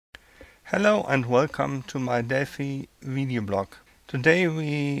Hello and welcome to my Delphi video blog. Today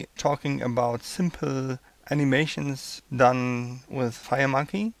we talking about simple animations done with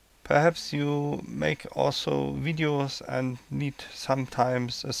FireMonkey. Perhaps you make also videos and need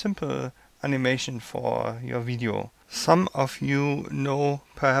sometimes a simple animation for your video. Some of you know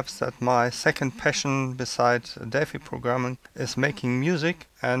perhaps that my second passion besides Delphi programming is making music,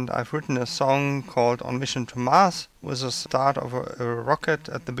 and I've written a song called On Mission to Mars with the start of a rocket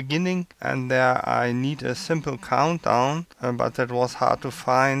at the beginning, and there I need a simple countdown, but that was hard to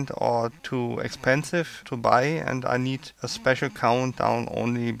find or too expensive to buy, and I need a special countdown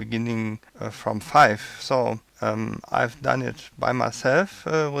only beginning from 5. So I've done it by myself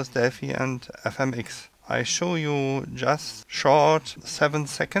with Delphi and FMX. I show you just short 7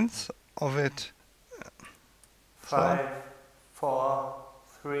 seconds of it. 5, 4,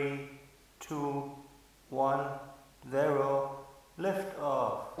 3, 2, 1, 0, lift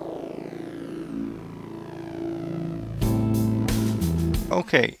off.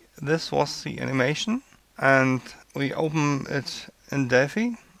 Okay, this was the animation, and we open it in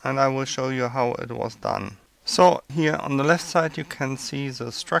Delphi, and I will show you how it was done. So here on the left side you can see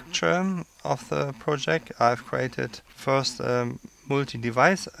the structure of the project. I've created first a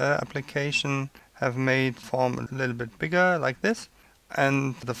multi-device application, have made form a little bit bigger like this,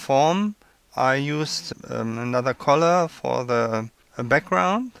 and the form I used another color for the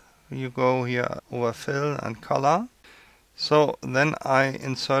background. You go here over fill and color. So then I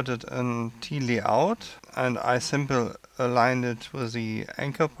inserted a T layout and I simply aligned it with the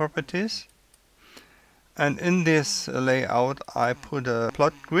anchor properties. And in this layout I put a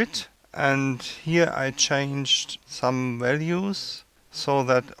plot grid, and here I changed some values so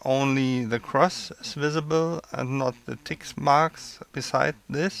that only the cross is visible and not the tick marks beside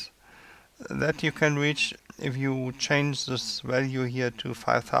this. That you can reach if you change this value here to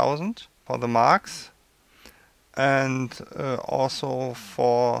 5000 for the marks, and also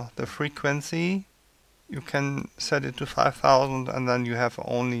for the frequency you can set it to 5000 and then you have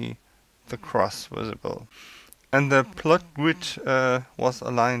only the cross visible. And the plot grid was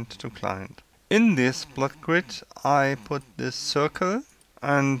aligned to client. In this plot grid I put this circle,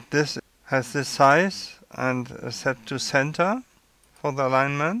 and this has this size and set to center for the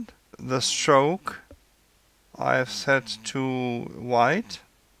alignment. The stroke I've set to white.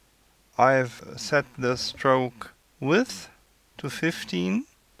 I've set the stroke width to 15.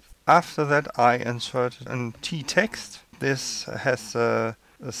 After that I inserted a T text. This has a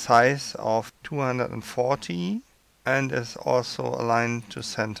size of 240 and is also aligned to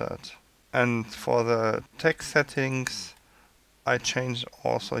centered. And for the text settings I changed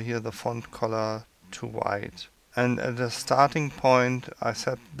also here the font color to white. And at the starting point I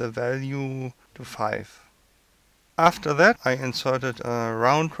set the value to 5. After that I inserted a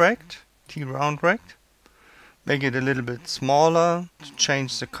round rect, T round rect. Make it a little bit smaller to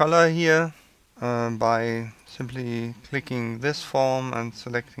change the color here by simply clicking this form and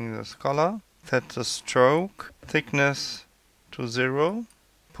selecting this color. Set the stroke thickness to 0.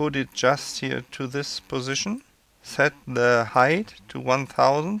 Put it just here to this position. Set the height to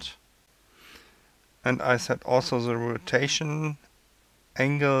 1000. And I set also the rotation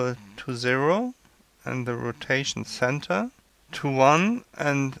angle to 0 and the rotation center to 1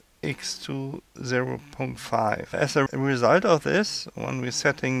 and X to 0.5. As a result of this, when we're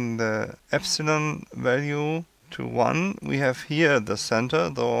setting the epsilon value to 1, we have here the center,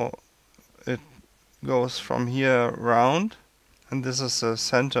 though it goes from here round, and this is the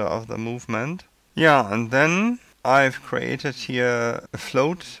center of the movement. Yeah, and then I've created here a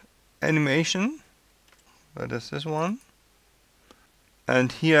float animation. That is this one.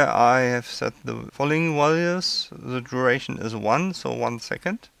 And here I have set the following values. The duration is 1, so 1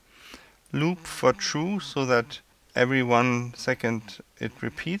 second. Loop for true, so that every 1 second it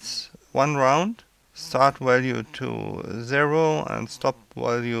repeats 1 round. Start value to 0 and stop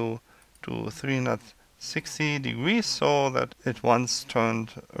value to 360 degrees, so that it once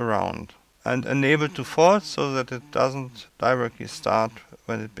turned around. And enable to false, so that it doesn't directly start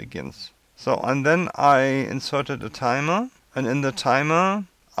when it begins. So, and then I inserted a timer, and in the timer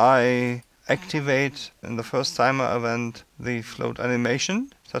I activate in the first timer event the float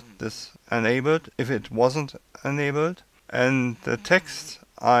animation, set this enabled if it wasn't enabled, and the text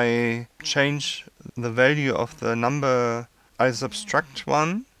I change the value of the number I subtract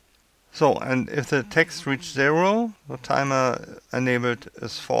 1. So, and if the text reaches 0, the timer enabled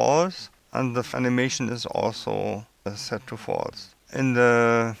is false, and the animation is also set to false. In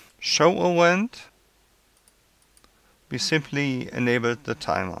the show event we simply enabled the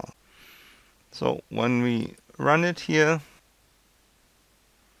timer. So when we run it here,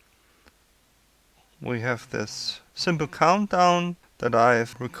 we have this simple countdown that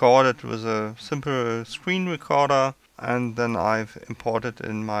I've recorded with a simple screen recorder, and then I've imported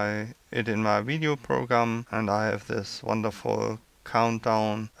it in my video program, and I have this wonderful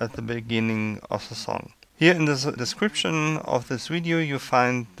countdown at the beginning of the song. Here in the description of this video you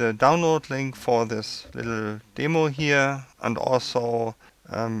find the download link for this little demo here, and also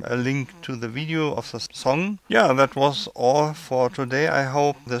a link to the video of the song. Yeah, that was all for today. I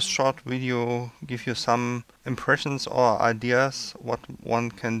hope this short video gives you some impressions or ideas what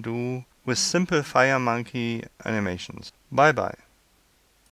one can do with simple FireMonkey animations. Bye bye.